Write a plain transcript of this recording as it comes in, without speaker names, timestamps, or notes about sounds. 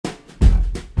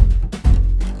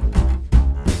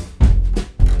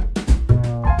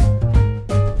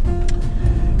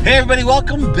Hey everybody,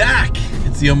 welcome back.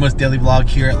 It's the Almost Daily Vlog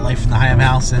here at Life in the Higham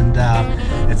House, and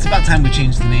it's about time we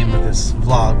change the name of this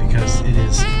vlog because it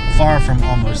is far from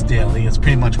almost daily. It's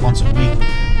pretty much once a week,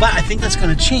 but I think that's going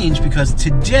to change because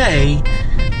today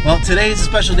is a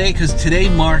special day because today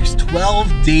marks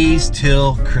 12 days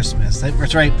till Christmas.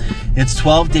 That's right, it's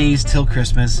 12 days till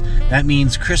Christmas. That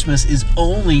means Christmas is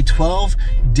only 12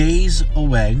 days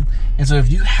away, and so if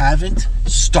you haven't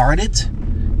started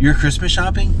your Christmas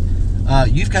shopping,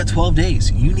 you've got 12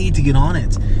 days. You need to get on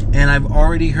it. And I've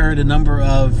already heard a number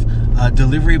of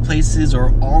delivery places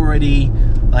are already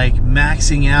like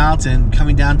maxing out and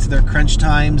coming down to their crunch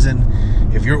times.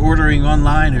 And if you're ordering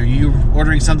online or you're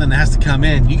ordering something that has to come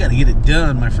in, you got to get it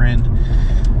done, my friend.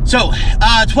 So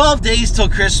 12 days till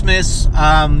Christmas.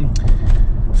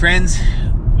 Friends,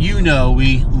 you know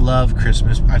we love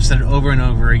Christmas. I've said it over and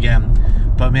over again.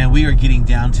 But man, we are getting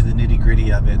down to the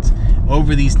nitty-gritty of it.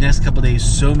 Over these next couple days,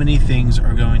 so many things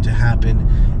are going to happen.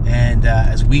 And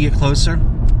as we get closer,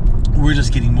 we're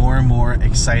just getting more and more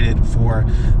excited for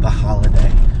the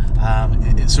holiday.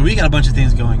 So we got a bunch of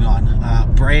things going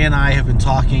on. Bray and I have been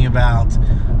talking about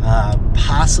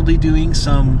possibly doing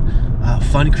some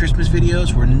fun Christmas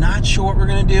videos. We're not sure what we're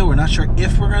going to do. We're not sure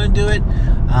if we're going to do it.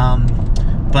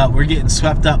 But we're getting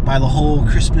swept up by the whole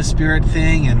Christmas spirit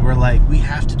thing, and we're like, we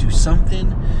have to do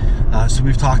something. So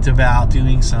we've talked about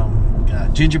doing some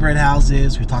gingerbread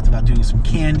houses. We've talked about doing some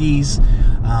candies.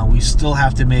 We still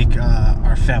have to make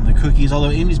our family cookies, although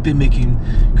Amy's been making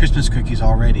Christmas cookies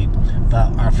already.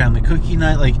 But our family cookie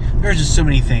night, like, there's just so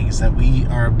many things that we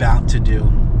are about to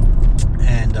do.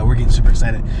 And we're getting super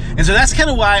excited. And so that's kind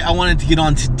of why I wanted to get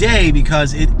on today,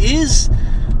 because it is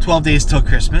 12 days till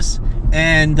Christmas.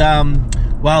 And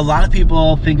while a lot of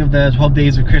people think of the 12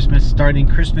 days of Christmas starting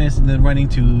Christmas and then running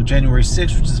to January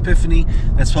 6th, which is Epiphany,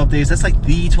 that's 12 days. That's like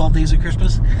the 12 days of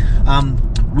Christmas.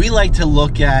 We like to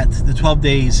look at the 12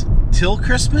 days till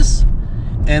Christmas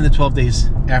and the 12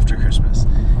 days after Christmas.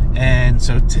 And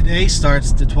so today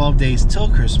starts the 12 days till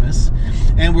Christmas.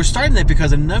 And we're starting it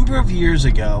because a number of years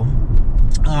ago,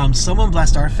 someone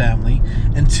blessed our family.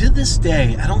 And to this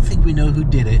day, I don't think we know who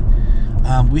did it.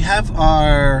 We have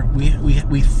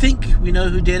we think we know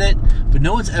who did it, but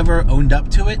no one's ever owned up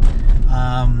to it.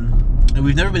 And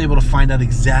we've never been able to find out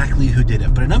exactly who did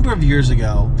it. But a number of years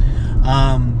ago,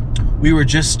 we were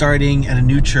just starting at a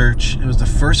new church. It was the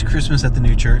first Christmas at the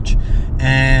new church,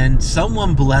 and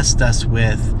someone blessed us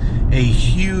with a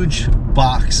huge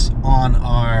box on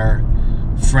our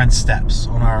front steps,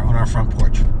 on our front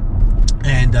porch.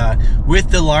 And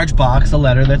with the large box, a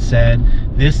letter that said,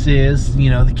 this is,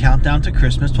 the countdown to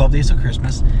Christmas, 12 days of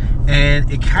Christmas.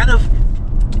 And it kind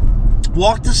of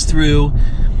walked us through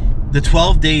the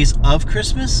 12 days of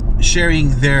Christmas,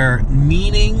 sharing their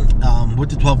meaning,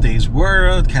 what the 12 days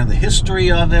were, kind of the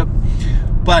history of it.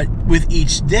 But with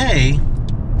each day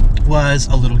was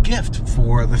a little gift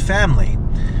for the family,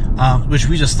 which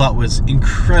we just thought was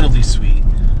incredibly sweet.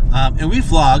 And we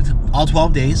vlogged all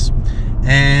 12 days.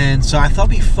 And so I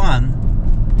thought it'd be fun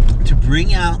to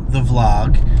bring out the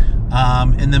vlog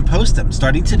and then post them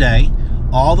starting today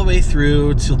all the way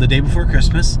through till the day before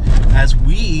Christmas, as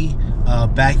we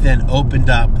back then opened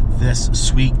up this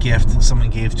sweet gift that someone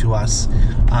gave to us.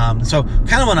 So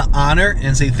kind of want to honor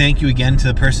and say thank you again to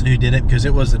the person who did it, because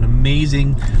it was an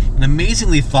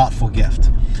amazingly thoughtful gift.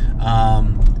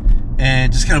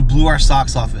 And just kind of blew our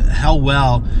socks off at how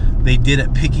well they did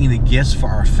at picking the gifts for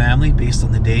our family based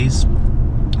on the days.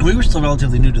 We were still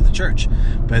relatively new to the church,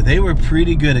 but they were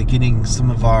pretty good at getting some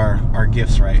of our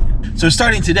gifts right. So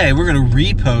starting today, we're going to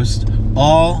repost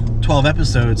all 12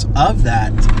 episodes of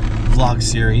that vlog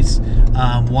series,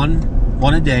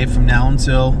 one a day from now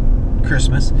until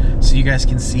Christmas, so you guys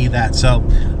can see that. So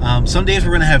some days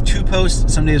we're going to have 2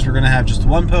 posts, some days we're going to have just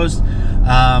 1 post,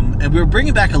 and we're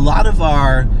bringing back a lot of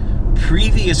our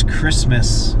previous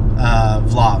Christmas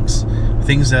vlogs,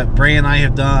 things that Bray and I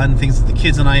have done, things that the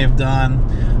kids and I have done,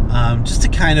 just to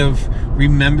kind of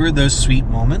remember those sweet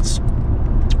moments,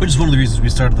 which is one of the reasons we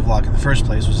started the vlog in the first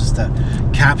place, was just to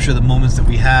capture the moments that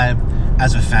we had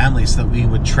as a family, so that we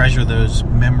would treasure those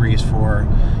memories for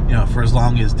as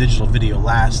long as digital video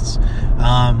lasts.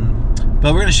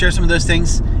 But we're going to share some of those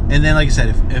things, and then, like I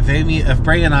said, if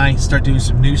Bray and I start doing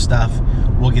some new stuff,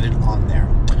 we'll get it on there.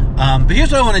 But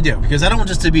here's what I want to do, because I don't want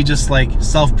this to be just like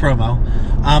self-promo.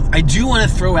 I do want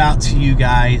to throw out to you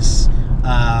guys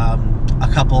a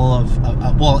couple of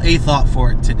a thought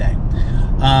for it today.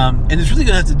 And it's really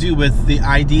going to have to do with the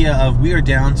idea of we are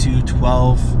down to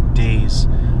 12 days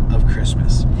of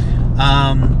Christmas.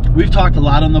 We've talked a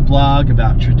lot on the blog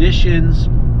about traditions.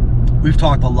 We've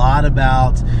talked a lot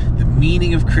about the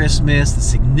meaning of Christmas, the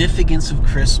significance of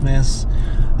Christmas.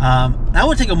 I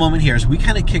want to take a moment here as we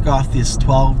kind of kick off this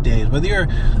 12 days. Whether you're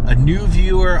a new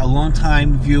viewer, a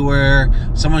long-time viewer,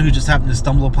 someone who just happened to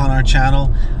stumble upon our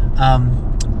channel,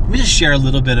 let me just share a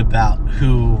little bit about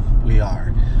who we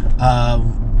are.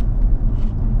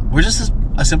 We're just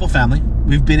a simple family.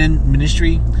 We've been in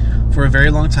ministry for a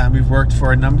very long time. We've worked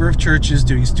for a number of churches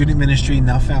doing student ministry,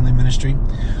 now family ministry,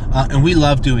 and we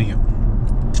love doing it.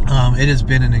 It has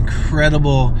been an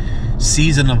incredible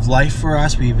season of life for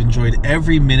us. We've enjoyed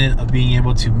every minute of being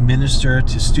able to minister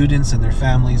to students and their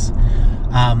families.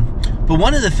 But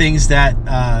one of the things that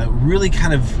really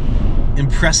kind of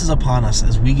impresses upon us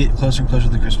as we get closer and closer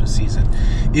to the Christmas season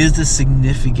is the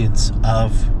significance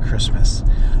of Christmas.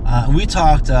 We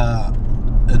talked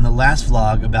in the last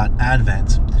vlog about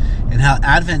Advent and how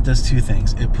Advent does two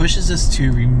things. It pushes us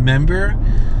to remember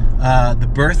the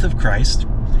birth of Christ,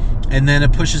 and then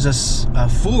it pushes us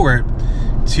forward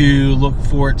to look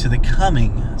forward to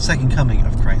the second coming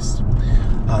of Christ.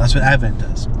 That's what Advent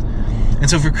does. And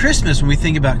so for Christmas, when we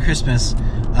think about Christmas,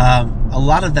 a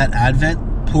lot of that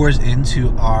Advent pours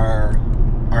into our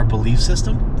belief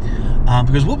system.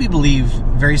 Because what we believe,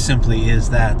 very simply, is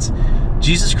that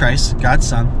Jesus Christ, God's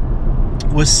Son,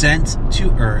 was sent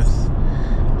to earth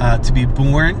to be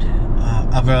born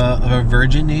of a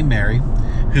virgin named Mary,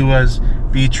 who was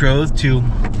betrothed to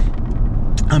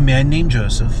a man named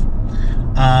Joseph,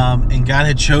 and God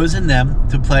had chosen them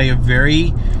to play a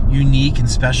very unique and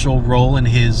special role in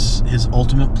his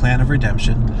ultimate plan of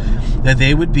redemption, that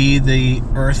they would be the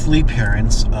earthly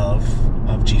parents of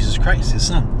Jesus Christ, his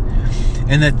son,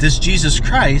 and that this Jesus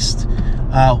Christ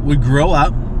would grow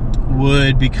up,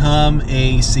 would become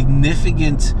a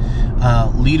significant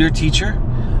leader, teacher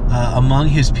among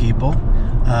his people.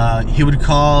 He would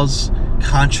cause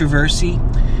controversy.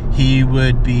 He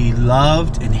would be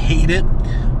loved and hated.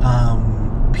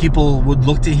 People would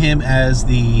look to him as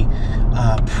the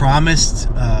promised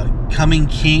coming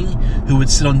king who would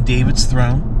sit on David's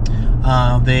throne.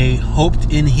 They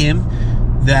hoped in him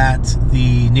that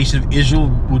the nation of Israel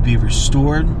would be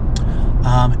restored.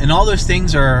 And all those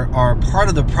things are part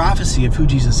of the prophecy of who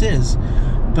Jesus is.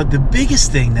 But the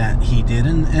biggest thing that he did,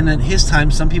 and at his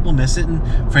time, some people miss it,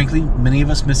 and frankly, many of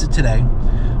us miss it today,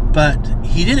 but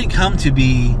he didn't come to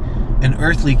be an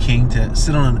earthly king to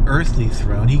sit on an earthly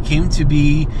throne. He came to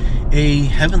be a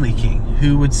heavenly king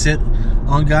who would sit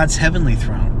on God's heavenly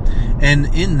throne.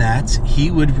 And in that, he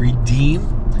would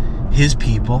redeem his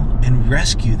people and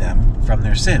rescue them from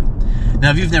their sin.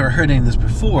 Now, if you've never heard any of this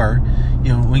before,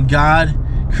 when God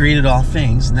created all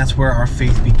things, and that's where our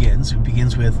faith begins. It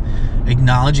begins with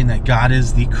acknowledging that God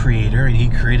is the creator and he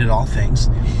created all things.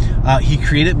 He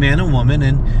created man and woman,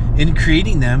 and in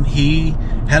creating them, he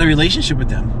had a relationship with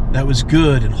them that was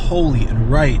good and holy and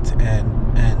right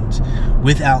and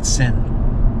without sin.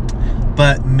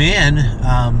 But man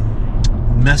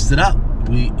messed it up.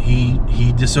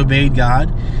 He disobeyed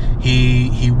God.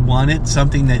 He wanted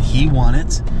something that he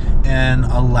wanted, and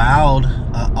allowed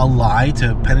a lie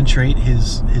to penetrate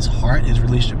his heart, his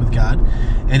relationship with God,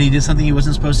 and he did something he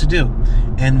wasn't supposed to do.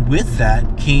 And with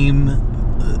that came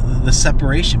the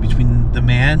separation between the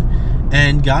man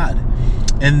and God.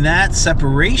 And that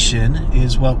separation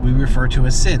is what we refer to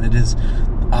as sin. It is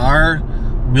our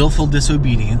willful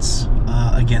disobedience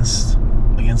against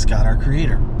God, our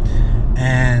Creator.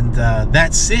 And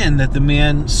that sin that the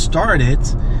man started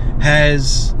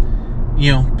has,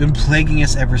 been plaguing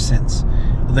us ever since.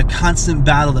 The constant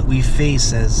battle that we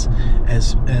face as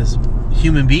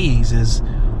human beings is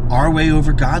our way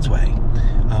over God's way.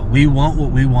 We want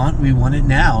what we want it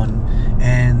now,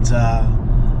 and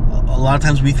a lot of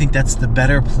times we think that's the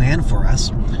better plan for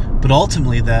us, but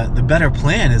ultimately the better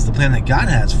plan is the plan that God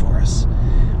has for us.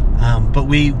 But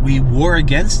we war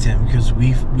against him because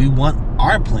we want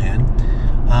our plan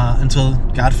until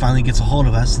God finally gets a hold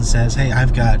of us and says, "Hey,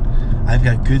 I've got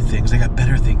good things. I got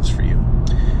better things for you."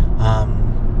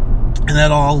 And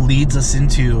that all leads us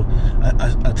into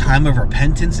a time of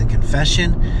repentance and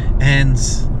confession, and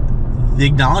the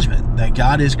acknowledgement that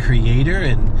God is creator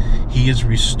and he is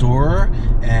restorer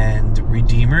and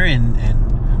redeemer,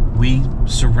 and we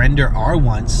surrender our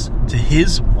wants to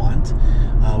his want.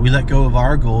 We let go of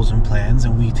our goals and plans,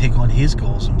 and we take on his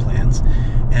goals and plans,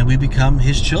 and we become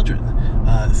his children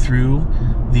through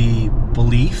the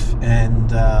belief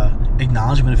and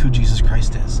acknowledgement of who Jesus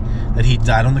Christ is. That he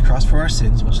died on the cross for our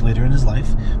sins much later in his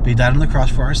life, but he died on the cross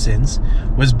for our sins,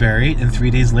 was buried, and 3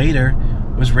 days later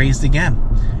was raised again.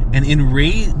 And in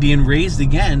being raised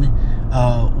again,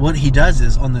 what he does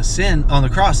is on the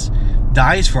cross,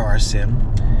 dies for our sin,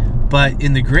 but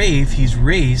in the grave, he's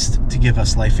raised to give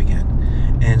us life again.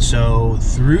 And so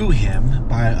through him,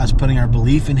 by us putting our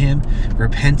belief in him,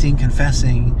 repenting,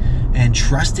 confessing, and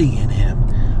trusting in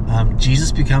him,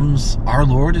 Jesus becomes our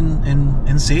Lord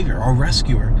and Savior, our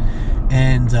rescuer.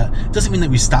 And it doesn't mean that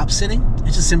we stop sinning.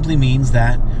 It just simply means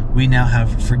that we now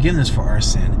have forgiveness for our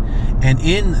sin. And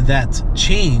in that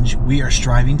change, we are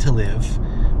striving to live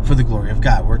for the glory of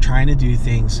God. We're trying to do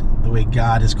things the way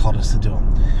God has called us to do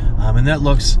them. And that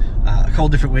looks a couple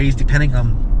different ways depending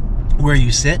on where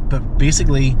you sit. But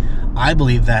basically, I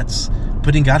believe that's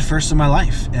putting God first in my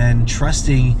life and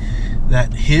trusting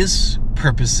that his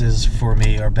purposes for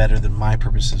me are better than my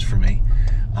purposes for me.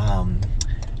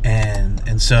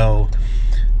 And so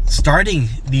starting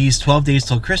these 12 days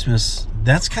till Christmas,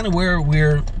 that's kind of where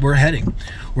we're heading.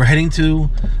 We're heading to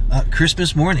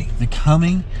Christmas morning, the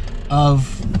coming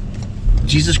of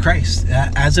Jesus Christ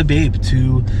as a babe,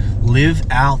 to live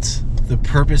out the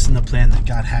purpose and the plan that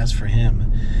God has for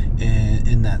him,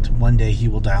 in that one day he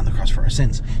will die on the cross for our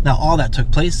sins. Now, all that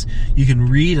took place. You can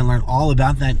read and learn all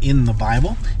about that in the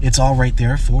Bible. It's all right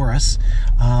there for us.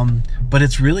 But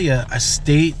it's really a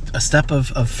step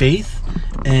of faith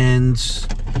and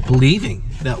believing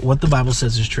that what the Bible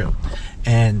says is true.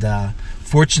 And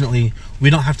fortunately, we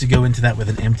don't have to go into that with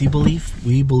an empty belief.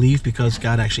 We believe because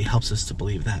God actually helps us to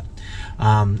believe that.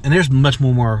 And there's much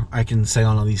more I can say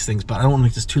on all these things, but I don't want to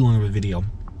make this too long of a video.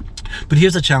 But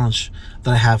here's a challenge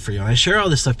that I have for you. And I share all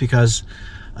this stuff because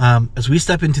as we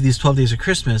step into these 12 days of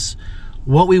Christmas,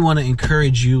 what we want to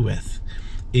encourage you with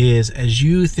is, as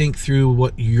you think through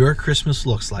what your Christmas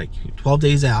looks like, 12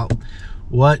 days out,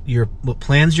 what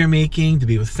plans you're making to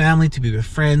be with family, to be with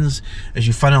friends, as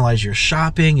you finalize your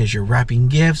shopping, as you're wrapping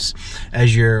gifts,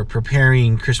 as you're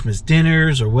preparing Christmas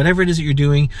dinners, or whatever it is that you're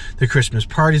doing, the Christmas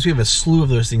parties. We have a slew of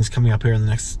those things coming up here in the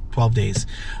next 12 days.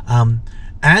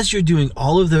 As you're doing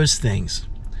all of those things,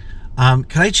 can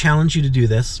I challenge you to do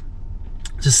this?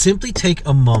 To simply take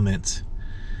a moment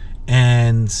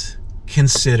and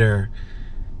consider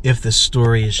if the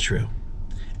story is true.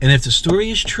 And if the story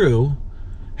is true,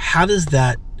 how does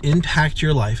that impact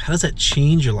your life? How does that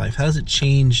change your life? How does it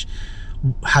change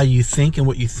how you think and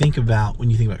what you think about when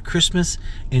you think about Christmas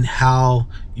and how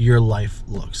your life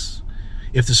looks?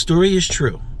 If the story is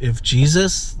true, if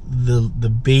Jesus, the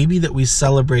baby that we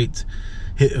celebrate,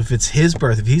 if it's his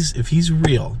birth, if he's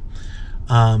real,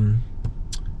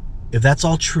 if that's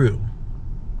all true,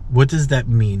 what does that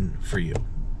mean for you?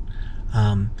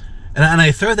 And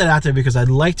I throw that out there because I'd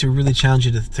like to really challenge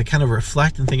you to kind of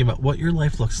reflect and think about what your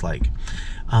life looks like.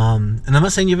 And I'm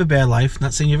not saying you have a bad life,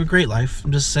 not saying you have a great life.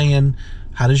 I'm just saying,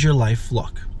 how does your life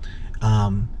look?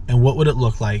 And what would it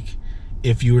look like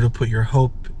if you were to put your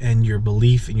hope and your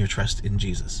belief and your trust in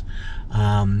Jesus?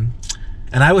 And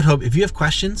I would hope, if you have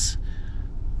questions,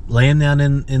 lay them down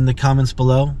in the comments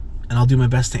below, and I'll do my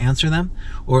best to answer them,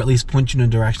 or at least point you in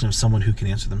the direction of someone who can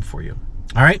answer them for you.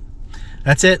 All right?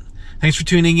 That's it. Thanks for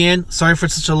tuning in. Sorry for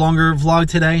such a longer vlog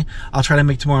today. I'll try to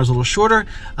make tomorrow's a little shorter,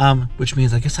 which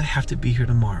means I guess I have to be here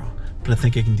tomorrow, but I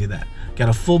think I can do that. Got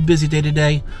a full busy day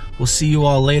today. We'll see you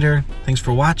all later. Thanks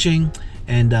for watching,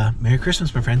 and Merry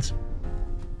Christmas, my friends.